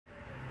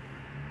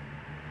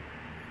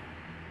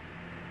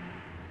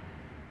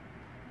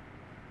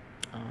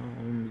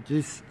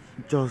This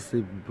just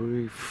a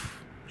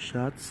brief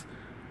chat.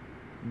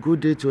 Good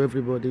day to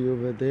everybody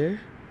over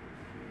there.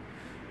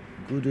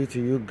 Good day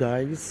to you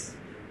guys.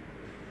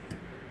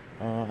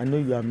 I know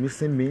you are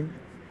missing me.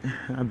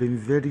 I've been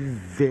very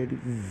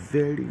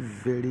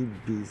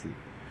busy.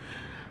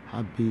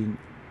 I've been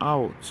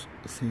out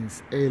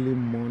since early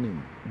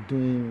morning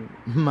doing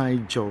my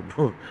job.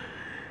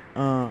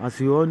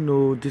 As you all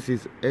know, this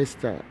is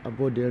Esther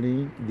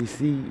Abodering, the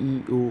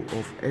CEO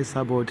of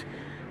Esabod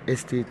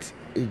Estate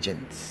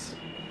Agents.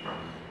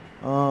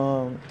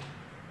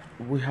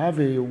 We have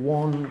a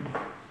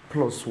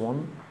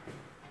 1+1,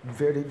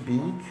 very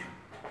big.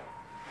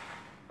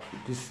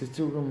 The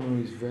sitting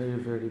room is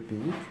very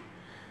big,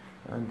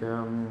 and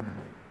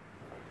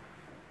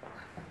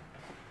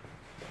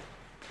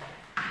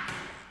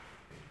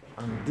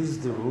this is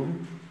the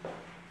room.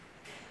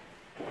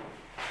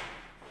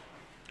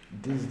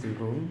 This is the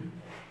room.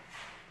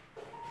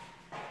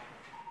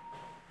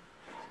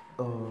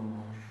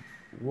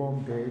 One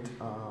bed.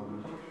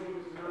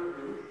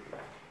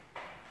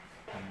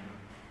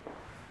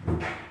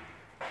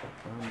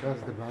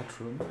 That's the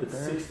bathroom. It's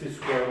 60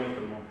 square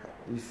meter.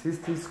 It's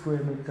 60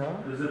 square meter.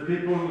 The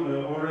people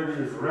already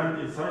is rent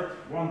inside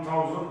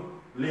 1,000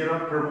 lira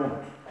per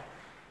month.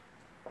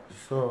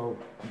 So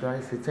there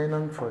is a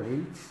tenant for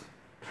it.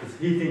 It's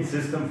heating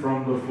system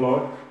from the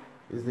floor.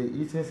 Is the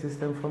heating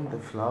system from the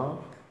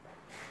floor?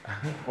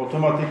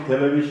 Automatic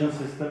television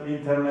system,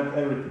 internet,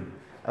 everything.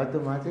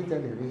 Automatic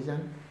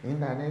television,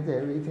 internet,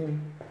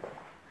 everything.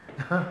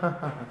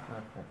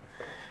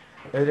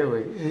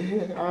 Anyway,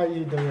 how are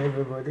you doing,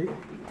 everybody?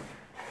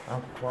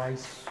 I'm quite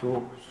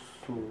so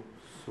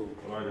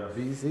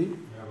busy.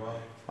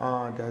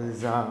 There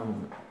is a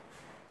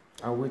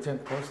waiting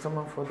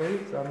customer for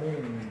this. I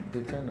mean,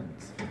 the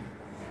tenants.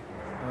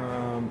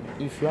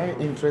 If you are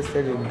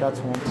interested in that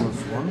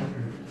 1+1,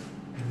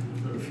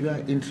 if you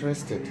are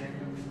interested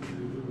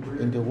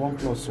in the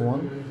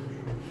 1+1,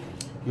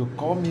 you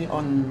call me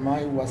on my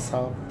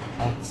WhatsApp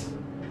at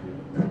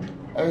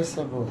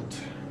Esabod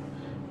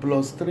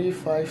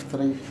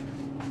 +353.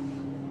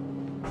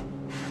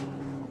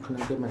 Can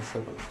I get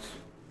myself out?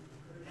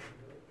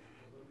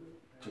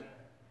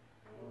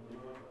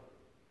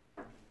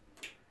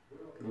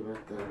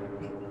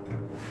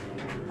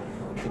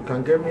 You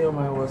can get me on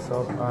my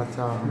WhatsApp at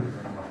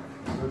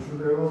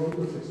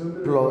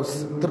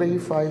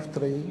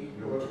 +353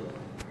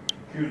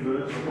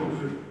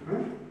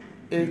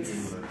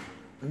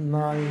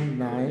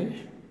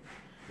 899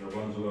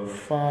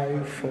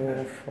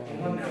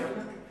 545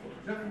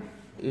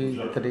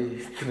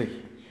 833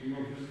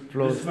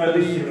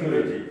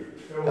 +3.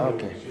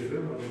 Okay.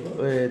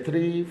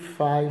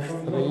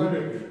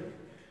 353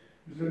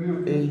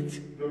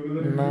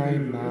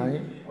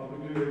 899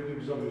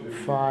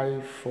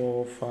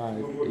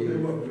 545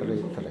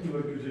 833.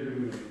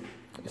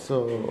 So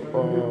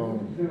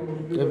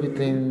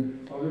everything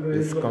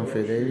is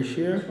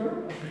confidential.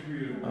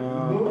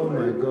 Oh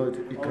my God,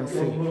 you can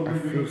see I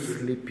feel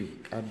sleepy.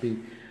 I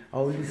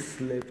only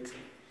slept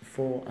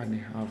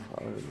 4.5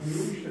 hours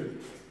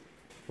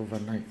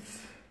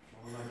overnight.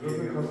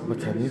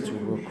 But I need to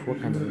work. What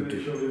can I do?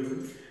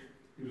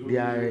 They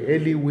are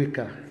early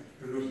waker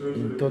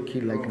in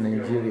Turkey like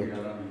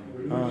Nigeria.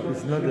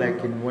 It's not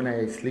like when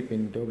I sleep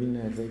in Dublin,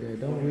 I said,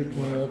 don't wake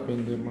me up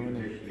in the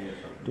morning.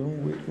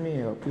 Don't wake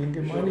me up in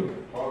the morning.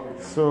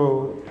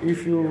 So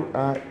if you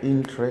are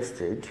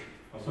interested,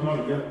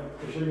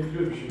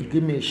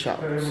 give me a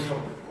shout.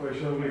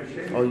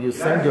 Or you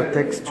send your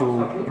text to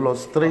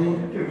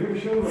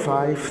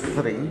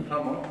 +353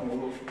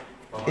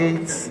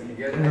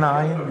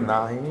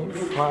 899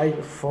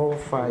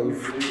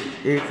 545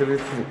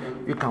 833.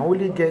 You can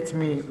only get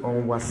me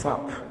on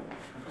WhatsApp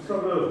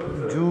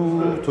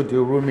due to the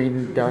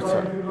roaming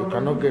data. You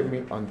cannot get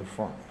me on the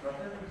phone.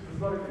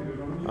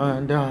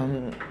 And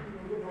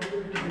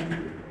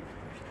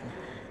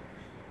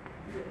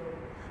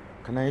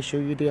can I show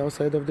you the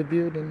outside of the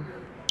building?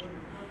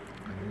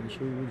 Can I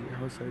show you the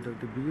outside of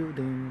the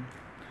building?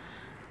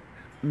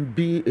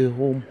 Be a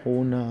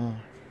homeowner,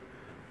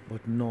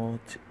 but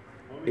not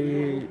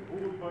a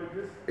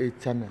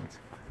tenant.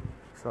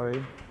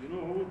 Sorry? You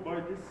know who would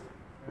buy this?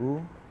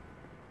 Who?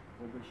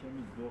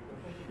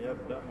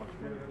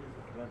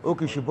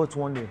 Okay, she bought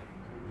one day.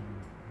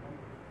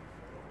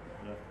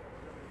 Yeah.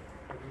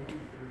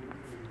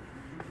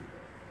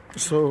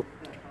 So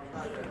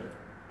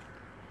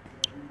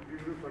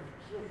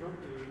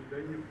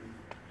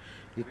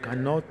you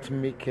cannot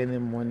make any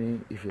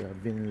money if you are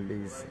being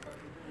lazy.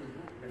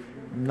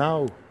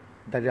 Now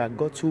that I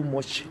got too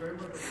much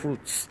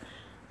fruits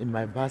in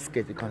my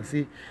basket, you can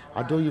see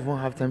I don't even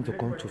have time to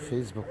come to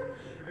Facebook.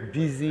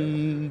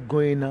 Busy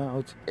going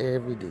out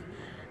every day.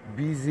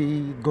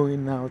 Busy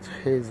going out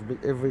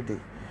every day.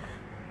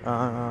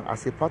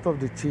 As a part of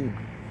the team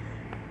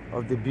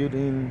of the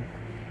building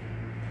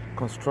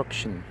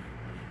construction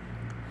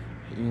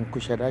in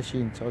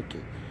Kushadashi in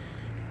Turkey,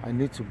 I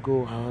need to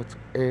go out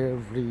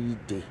every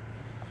day.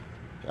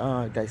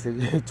 There's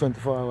a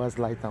 24 hours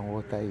light and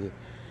water here.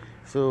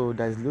 So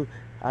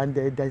And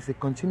there's a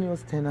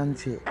continuous tenant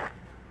here.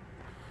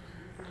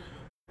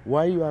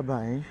 While you are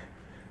buying,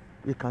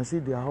 you can see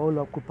they are all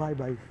occupied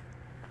by,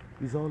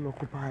 it's all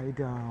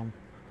occupied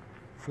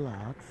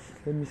flats.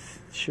 Let me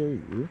show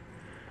you.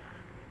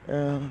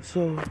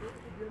 So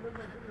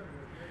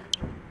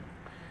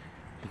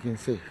you can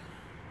see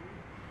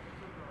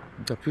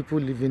the people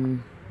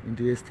living in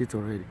the estate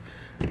already.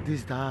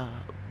 This is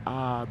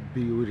our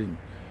building.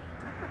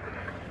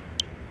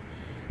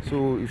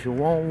 So if you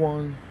want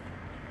one,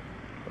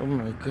 oh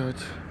my God,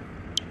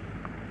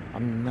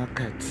 I'm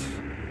knackered.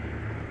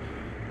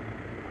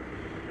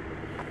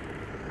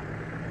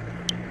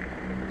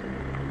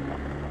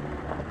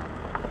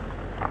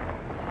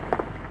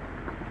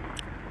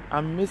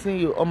 I'm missing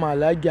you, Omo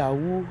Alaja.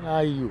 Who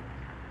are you?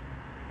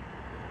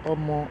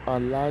 Omo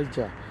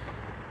Alaja.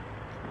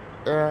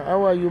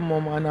 How are you,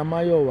 Mom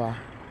Anamayowa?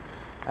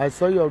 I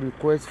saw your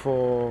request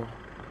for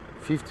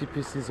 50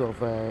 pieces of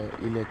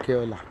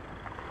Ilekeola.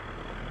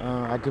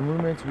 At the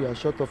moment, we are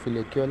short of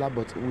Ilekeola,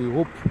 but we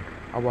hope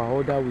our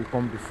order will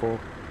come before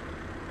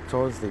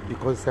Thursday,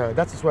 because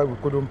that is why we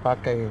couldn't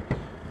pack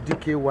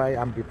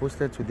DKY and be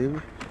posted today,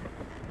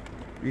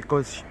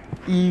 because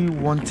he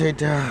wanted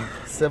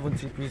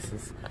 70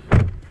 pieces.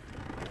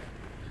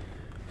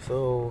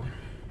 So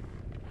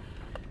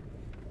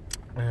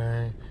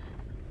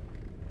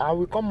I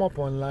will come up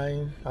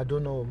online. I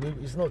don't know,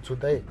 maybe it's not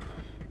today,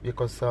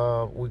 because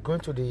we're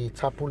going to the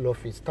Tapul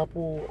office.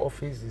 Tapul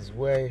office is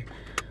where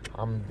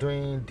I'm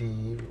doing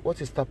the, what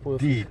is Tapul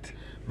office? Deed.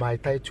 My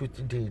title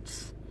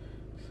deeds.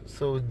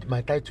 So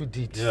my title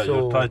deed. Yeah, so,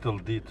 your title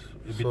deed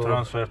will be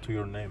transferred to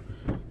your name.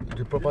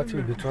 The property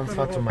will be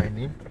transferred to my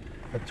name.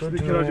 I told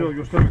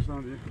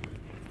you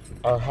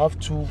I have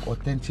 2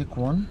 authentic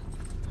ones.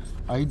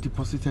 I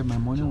deposited my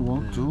money,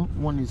 1, 2.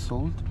 1 is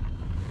sold.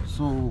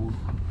 So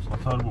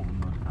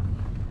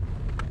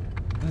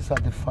these are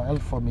the file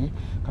for me.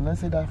 Can I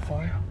see that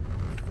file?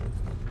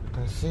 You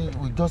can see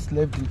we just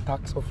left the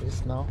tax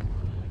office now.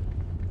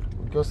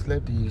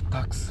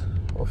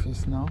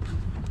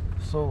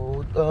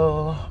 So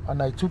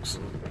and I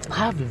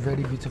have a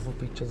very beautiful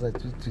pictures I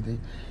took today,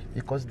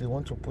 because they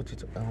want to put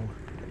it on.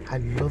 I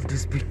love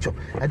this picture.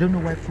 I don't know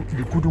why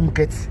they couldn't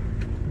get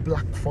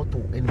black photo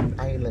in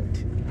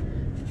Ireland.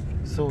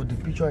 So the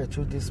picture I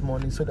took this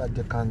morning, so that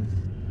they can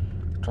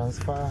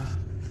transfer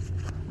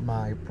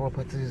my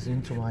properties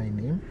into my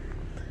name.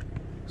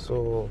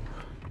 So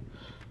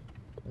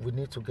we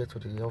need to get to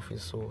the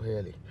office so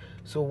early.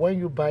 So when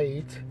you buy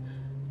it,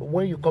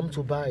 when you come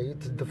to buy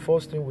it, the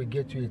first thing we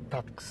get you a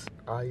tax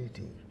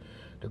ID,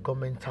 the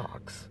government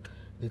tax.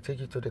 They take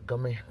you to the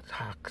government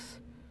tax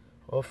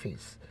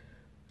office.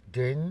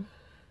 Then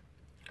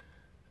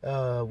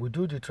we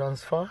do the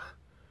transfer,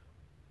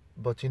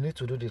 but you need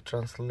to do the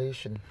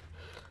translation,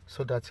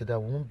 so that there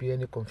won't be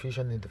any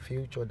confusion in the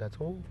future that,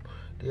 oh,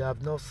 they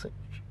have not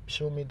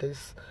shown me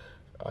this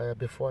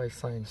before I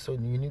sign. So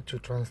you need to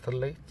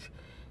translate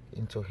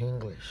into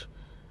English.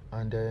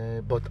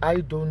 And but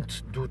I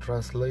don't do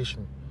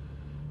translation,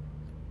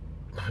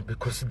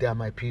 because they are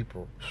my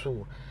people.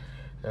 So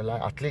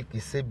like, at least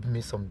it saved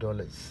me some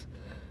dollars.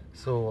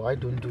 So I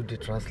don't do the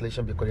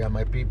translation, because they are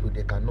my people.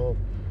 They cannot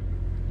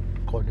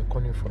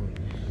calling for me.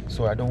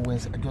 So I don't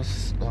waste. I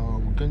just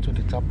we're going to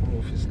the Tapul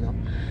office now.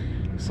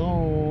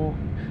 So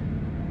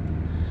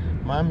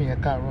Mami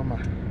Roma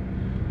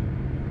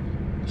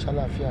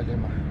Shalafia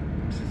Lema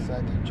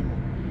Society.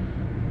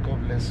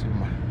 God bless you,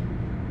 ma.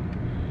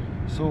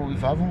 So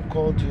if I haven't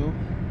called you,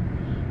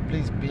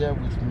 please bear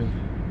with me.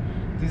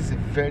 This is a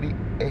very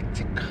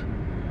hectic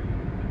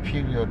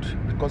period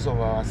because of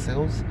our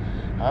sales.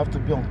 I have to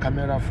be on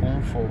camera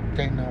phone for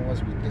 10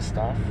 hours with the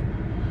staff.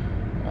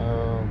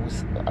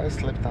 I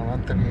slept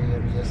around 3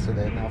 a.m.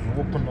 yesterday, and I've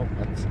woken up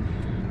at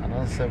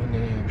around 7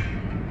 a.m.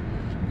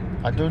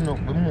 I don't know,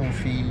 but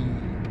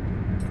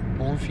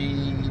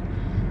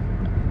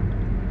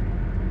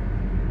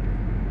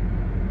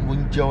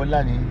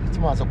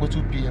it's about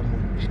 2 p.m.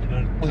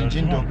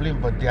 in Dublin,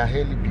 but they are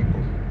early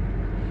people.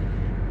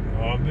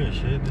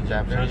 They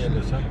are very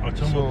early. So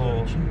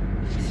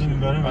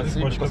I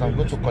see, because I'm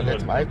going to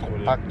collect I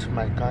packed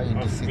my car in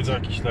the city. So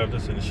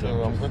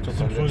I'm going to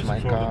collect my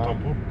car.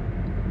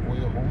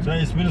 Sen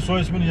ismini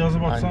soy ismini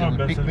yazıp atsana,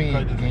 ben senin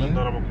kaydettiğinde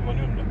araba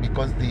kullanıyorum da.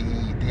 Because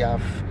they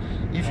have,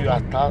 if you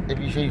are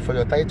for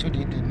your title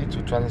deed, they need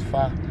to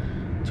transfer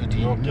to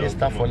the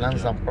Minister for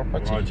Lands and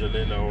Property,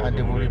 and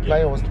they will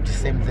reply us the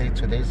same day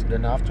today, so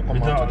then I have to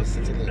come out to the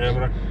city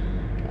again.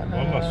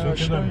 Valla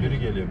Söke'den biri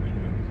geliyor,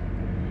 bilmiyorum.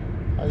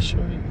 I'll show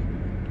you.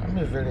 I'm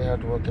a very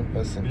hard-working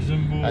person.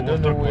 I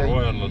don't know where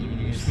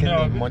you see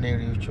the money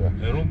ritual.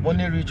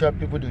 Money ritual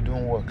people, they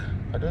don't work.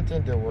 I don't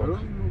think they work.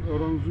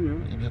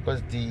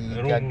 Because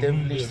they are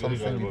devilish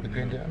something with the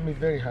green. I'm a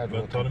very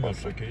hard-working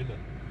person.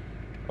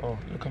 Oh,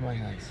 look at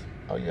my eyes.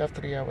 Oh, you have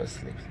 3 hours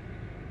sleep.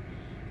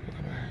 Look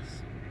at my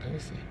eyes. Can you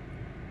see?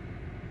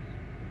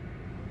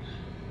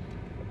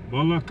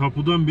 Vallahi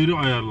tapudan biri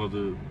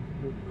ayarladı.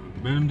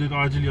 Benim dedi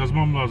acil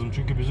yazmam lazım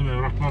çünkü bizim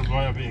evraklar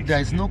bayağı bir eksik.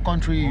 There is no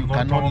country you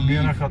cannot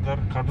live.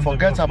 Kadın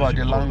Forget about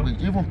the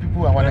language. Even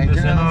people who are ben de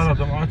seni Nigerians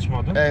aradım,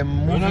 açmadın.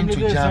 moving to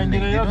Germany,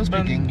 they don't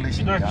speak English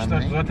in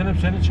Germany. Zaten hep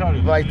seni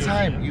çağırıyor. By the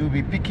time you'll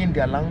be picking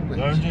their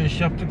language. Daha önce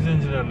iş yaptık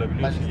zencilerle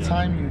biliyorsun. By the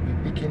time you'll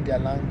be picking their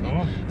language.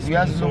 Tamam. We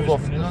have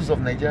lots of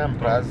Nigerian,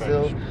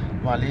 Brazil,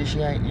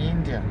 Malaysia, and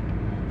India.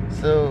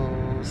 So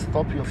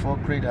stop your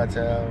fuckery that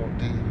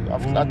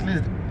at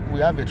least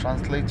we have a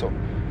translator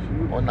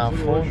on our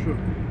phone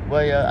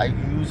where I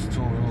used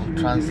to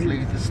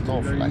translate the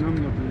stuff like.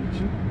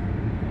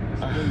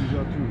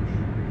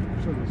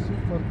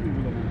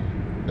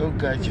 Oh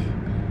God.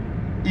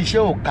 Iṣẹ́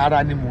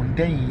òkara ni mò ń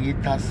dẹ́yìn yé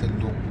tàṣẹ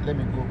lò. Let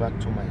me go back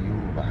to my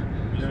Yoruba.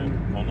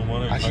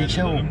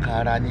 Àṣìṣe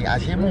òkara ni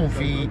àṣẹ mò ń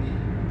fi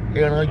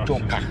ẹran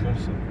jọkà.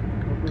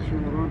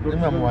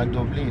 Nígbà mo wà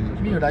Dublin,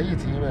 mi ò ráyè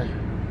tí yín báyìí.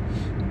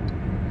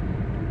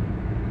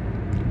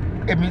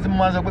 Èmi tí mo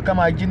máa sọ pé ká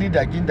máa jí ní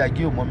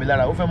ìdàjí ò mọ́ mi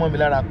lára, ó fẹ́ mọ́ mi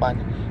lára pa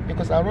ni.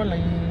 Because àárọ̀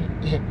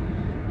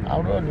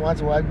ni wọ́n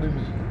ti wá gbé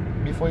mi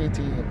before 8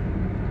 AM.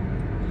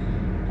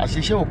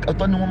 Àṣìṣe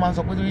ọ̀tọ̀ ni wọ́n máa ń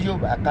sọ pé tó yóò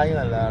bá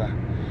káyàn lára.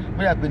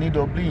 Mo yà pé ní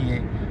Dublin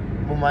yẹn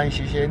mo máa ń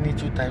ṣiṣẹ́ ní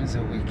 2 times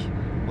a week.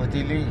 But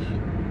eléyìí,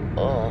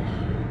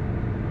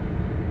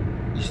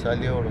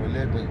 ìṣàlẹ̀ ọ̀rọ̀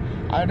lẹ́gbẹ̀ẹ́.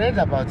 I read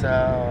about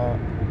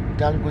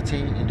Dangote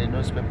in the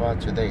newspaper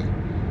today.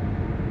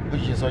 Ó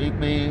ṣe sọ yí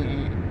pé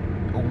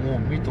òun ò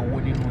mí tó wó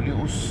nínú ilé,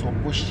 ó sọ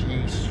bó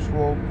ṣe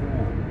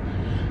struggle.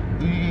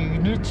 You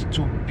need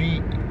to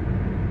be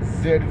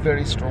very,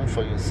 very strong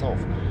for yourself.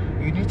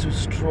 You need to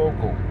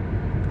struggle.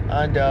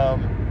 And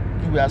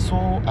we are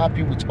so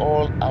happy with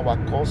all our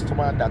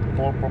customers that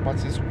bought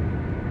properties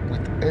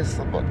with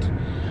Esabod.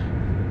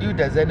 If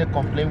there's any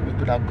complaint, we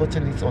could have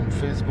gotten it on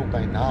Facebook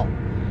by now.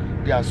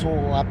 They are so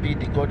happy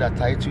they got their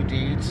title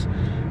deeds.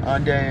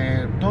 And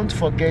don't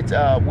forget,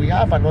 we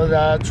have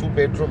another 2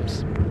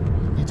 bedrooms.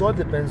 It all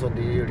depends on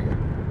the area.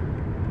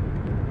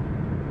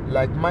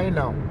 Like mine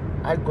now,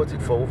 I got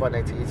it for over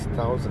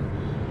 98,000.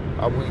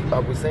 I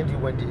will send you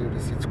when the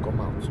receipts come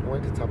out,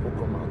 when the taboo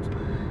come out.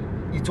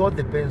 It all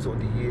depends on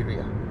the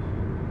area,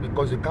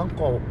 because you can't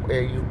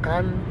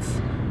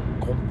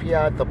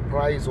compare the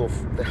price of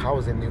the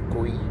house in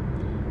Ikoyi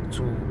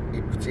to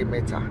Ebute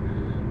Meta.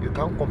 You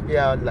can't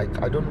compare,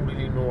 like, I don't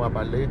really know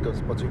about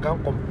Lagos, but you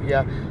can't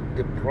compare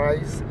the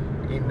price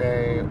in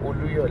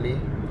Oluyole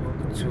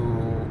to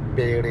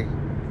Bere,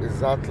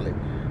 exactly.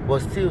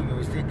 But still, you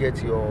will still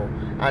get your.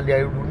 And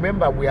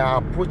remember, we are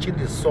approaching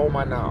the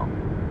summer now.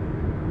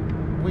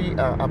 We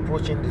are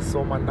approaching the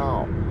summer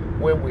now,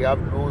 when we have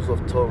loads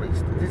of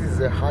tourists. This is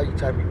a high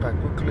time you can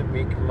quickly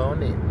make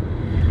money.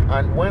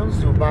 And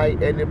once you buy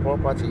any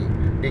property,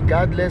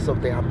 regardless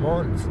of the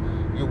amount,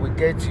 you will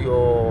get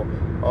your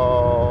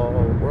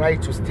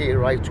right to stay,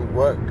 right to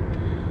work.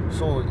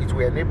 So it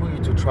will enable you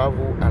to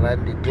travel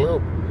around the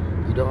globe.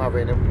 You don't have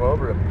any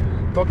problem.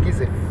 Turkey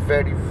is a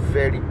very,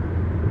 very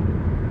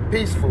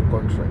peaceful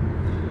country.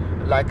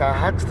 Like I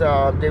asked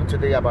them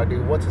today about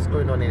what is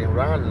going on in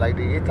Iran. Like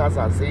the haters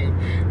are saying,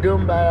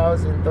 don't buy a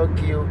house in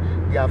Tokyo.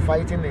 They are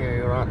fighting in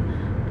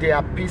Iran. They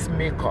are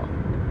peacemaker.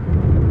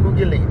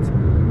 Google it.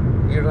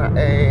 Iran,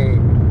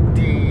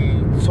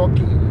 the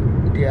Turkey,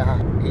 they are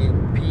a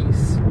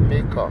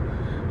peacemaker.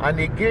 And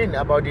again,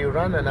 about the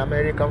Iran and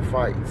American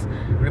fights.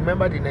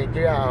 Remember, the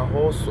Nigeria are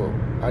also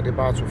at the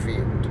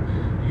battlefield.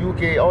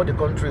 UK, all the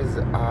countries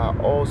are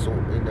also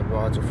in the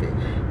battlefield.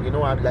 You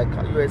know, like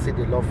USA,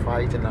 they love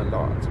fighting a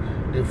lot.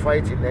 They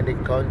fight in any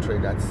country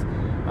that's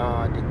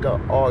they got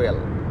oil.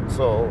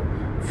 So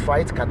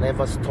fight can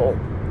never stop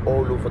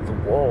all over the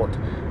world.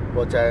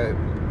 But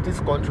this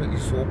country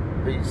is so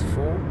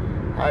peaceful,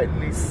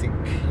 highly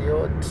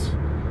secured,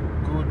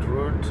 good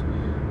road.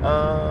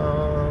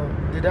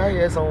 Did I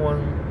hear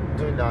someone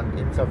doing an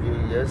interview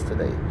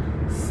yesterday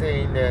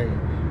saying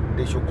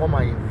they should come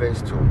and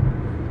invest too?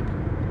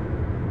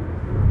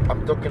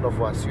 I'm talking of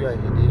Wasiu.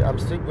 I'm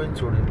still going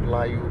to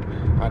reply you,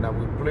 and I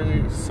will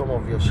play some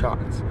of your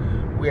shots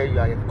where you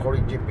are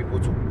encouraging people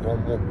to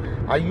come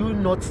home. Are you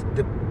not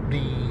the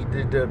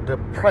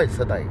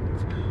president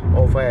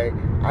of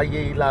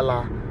Aye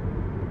Lala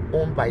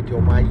owned by the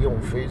Omaye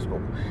on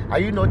Facebook? Are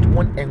you not the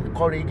one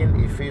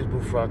encouraging a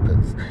Facebook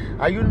fracas?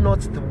 Are you not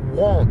the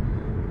one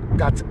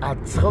that are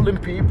telling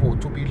people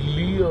to be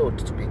lured,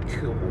 to be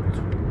killed,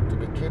 to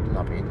be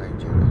kidnapped in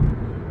Nigeria?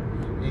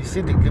 You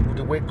see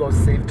the way God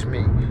saved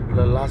me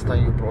the last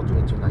time you brought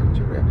me to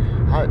Nigeria.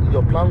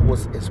 Your plan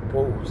was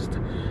exposed.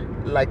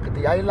 Like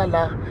the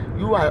Ailala,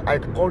 you are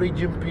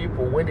encouraging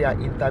people when they are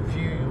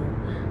interviewing you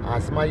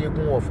as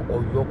Mayegun of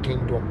Oyo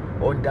Kingdom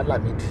under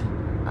Lamidi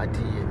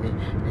Adiyemi,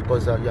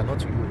 because you are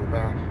not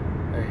Yoruba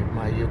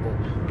Mayegun,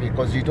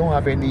 because you don't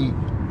have any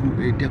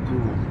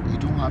decorum, you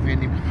don't have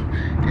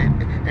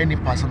any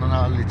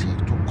personality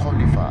to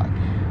qualify.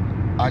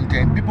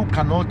 And people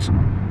cannot,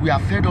 we are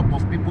fed up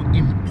of people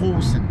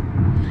imposing.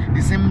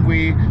 The same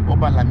way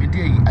Oba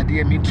Lamidi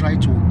Adeyemi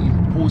tried to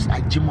impose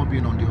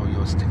Ajimobi on the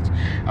Oyo state.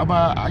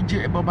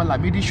 Oba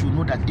Lamidi should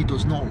know that it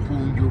does not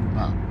own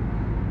Yoruba.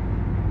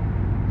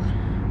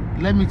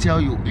 let me tell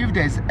you, if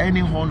there's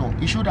any honor,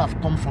 it should have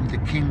come from the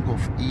king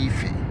of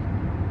Ife.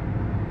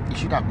 It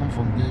should have come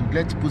from him.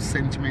 Let's put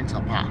sentiment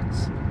apart.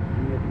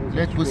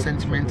 Let's put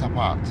sentiment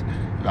apart.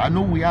 I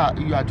know you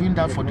are doing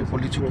that for the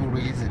political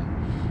reason.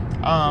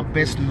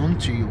 Best known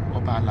to you,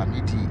 Oba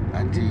Alamidi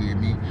and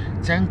me.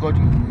 Thank God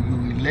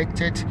you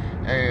elected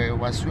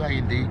Wasiu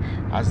Ayinde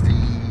as the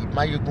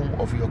Mayegun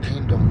of your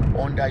kingdom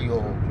under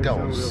your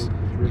girls,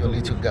 your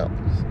little girls.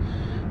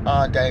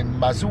 Then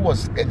Mazu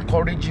was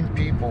encouraging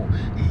people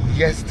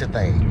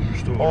yesterday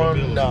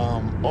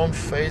on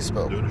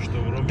Facebook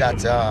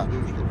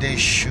that they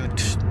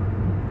should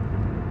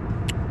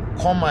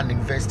come and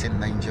invest in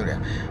Nigeria.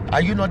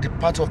 Are you not the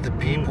part of the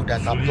people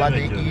that are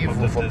planning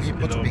evil for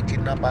people to be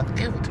kidnapped and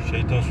killed?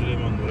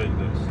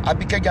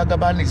 Abike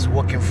Jagaban is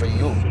working for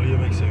you,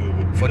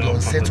 for the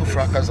unsettled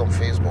fracas on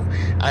Facebook,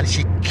 and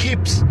she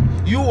keeps,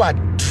 you are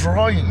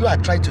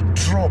trying to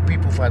draw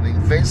people for an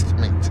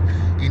investment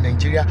in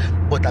Nigeria,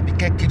 but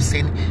Abike keeps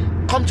saying,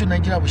 come to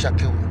Nigeria, we shall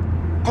kill you.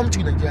 Come to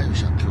Nigeria, we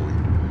shall kill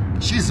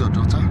you. She's your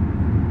daughter.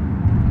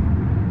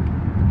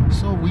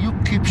 So will you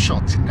keep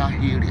short in that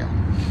area?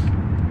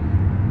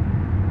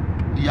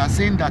 You are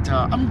saying that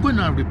I'm going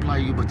to reply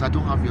you, but I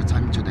don't have your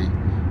time today.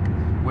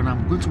 When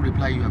I'm going to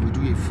reply you, I will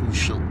do a full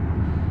show.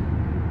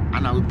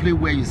 And I will play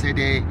where you said,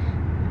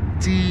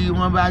 Ti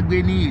wọ́n bá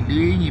gbé ní ìlú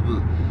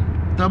Òyìnbó,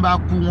 tán bá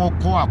kú wọ́n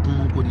kọ́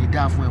àkúnmọ́ kò ní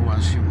dá fún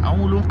Wasiu.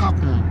 Àwọn ló ń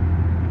kàkún.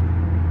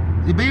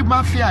 Ìbéyìí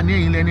mafia ní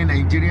ẹ̀yin lẹ ní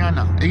Nàìjíríà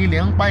náà, ẹ̀yin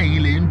lẹ ń pa,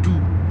 ẹ̀yin lẹ ń dù.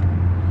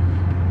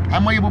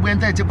 Àmọ́ gbogbo ẹni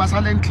tẹ́ ti pa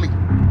silently.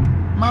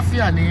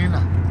 Mafia ní ẹ̀yin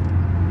náà.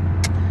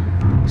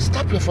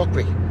 Stop your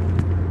fuckery.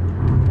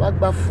 Wá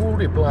gba full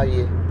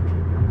reply.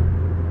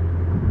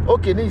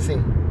 Okay,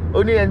 nísìn.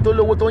 Ó ní ẹni tó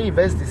lówó tó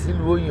invest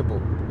sílùú Òyìnbó.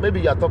 Maybe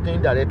you are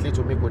talking directly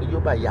to me. Kò ní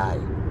yóò bá yá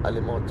ẹ̀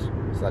Alimot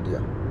Sadia.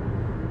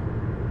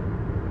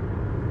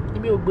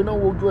 Ibi ògbé náà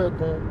wojú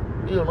ẹkùn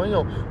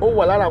ìrànyàn ó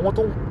wà lára àwọn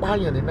tó ń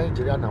pààyàn ní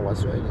Nàìjíríà náà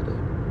Wasiu Ayinde.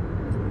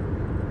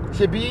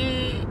 Ṣebí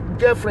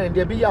girlfriend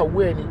ẹ bí ìyàwó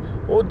ẹ ni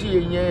ó di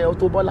èèyàn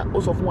Auto Bola ó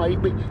sọ fún wa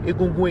wípé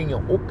egungun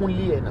èèyàn ó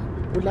kúnlé ẹ̀ náà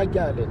ó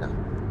lájà ẹ̀ náà.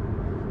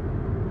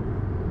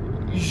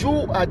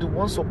 You are the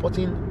one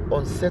supporting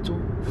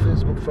unsettled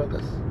Facebook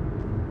fracas,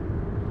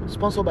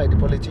 sponsored by the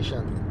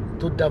politician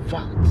to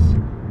divert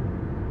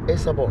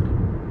Esabod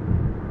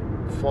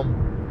from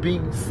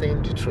being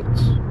saying the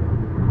truth.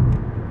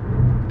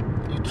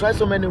 You try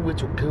so many ways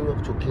to kill,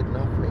 to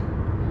kidnap me,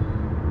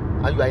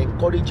 and you are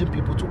encouraging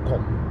people to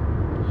come.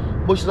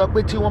 Bó ṣe sọ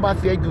pé tí wọ́n bá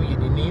fi ẹjọ́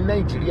yìí ní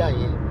Nàìjíríà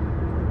yẹn,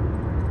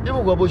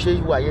 even bó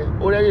ṣe wà yẹn,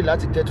 ó rẹ́rìn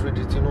láti get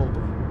ready Tinubu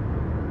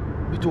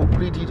bí tó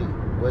greedy dé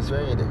Wasiu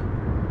Ayinde.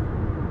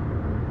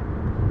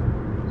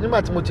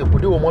 Nígbà tí mo ti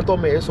pòdé wọn tó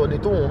mẹ́ ẹ sọ ni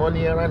tó ń rán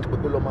ní errand pé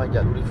kó lọ máa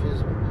jà lórí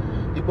Facebook.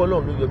 Ipò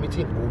Ọlọ́run ló yọ mí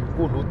tí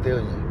kò ló tẹ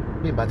yẹn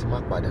bí ìbá ti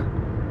máa padà.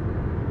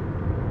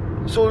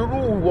 So irú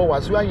ìwọ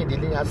Wasiu Ayinde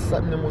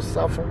ni mo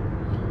sá fún.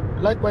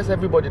 Likewise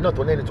everybody náà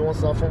tó lẹ́ni tí wọ́n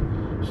sá fún.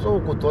 So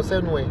kò tọ́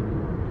sẹ́nu ẹ̀.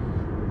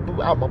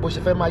 Àmọ́ bó ṣe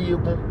fẹ́ máa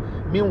yégun.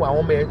 Meanwhile àwọn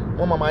ọmọ ẹ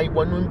wọ́n máa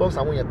wọ inú inbox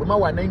àwọn yẹn pé má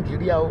wà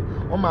Nàìjíríà o.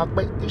 Wọ́n máa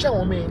pẹ́ iṣẹ́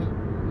àwọn ọmọ ẹ ni.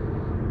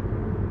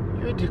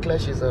 You declare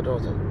she's a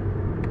daughter.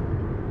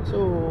 So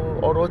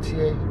ọ̀rọ̀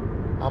tiẹ̀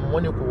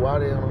àmọ́ ni kò wá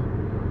rẹ̀ ràn.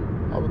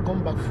 I will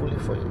come back fully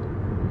for you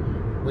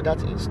with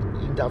that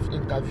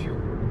interview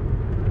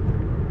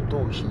tó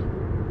o ṣe.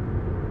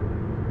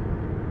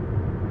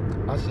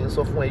 A sì ń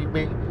sọ fún ẹ yí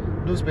pé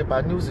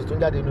newspaper news tó ń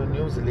jáde nínú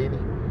news lẹ́ni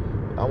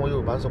àwọn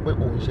Yorùbá sọ pé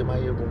òun ṣe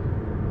Máyégún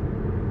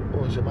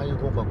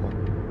kankan.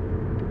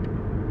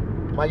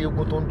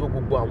 Máyégún tó ń dó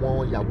gbogbo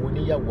àwọn ìyàwó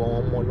oníyàwó àwọn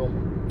ọmọ ọlọ́mọ.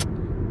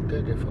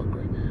 Get the fuck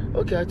right.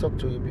 Okay, I talk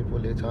to you people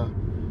later.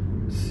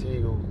 See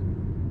you.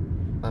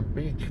 And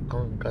big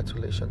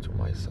congratulations to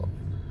myself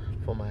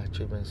for my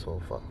achievements so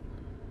far.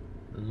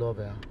 Love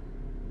her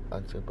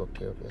and take good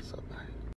care of yourself. Bye.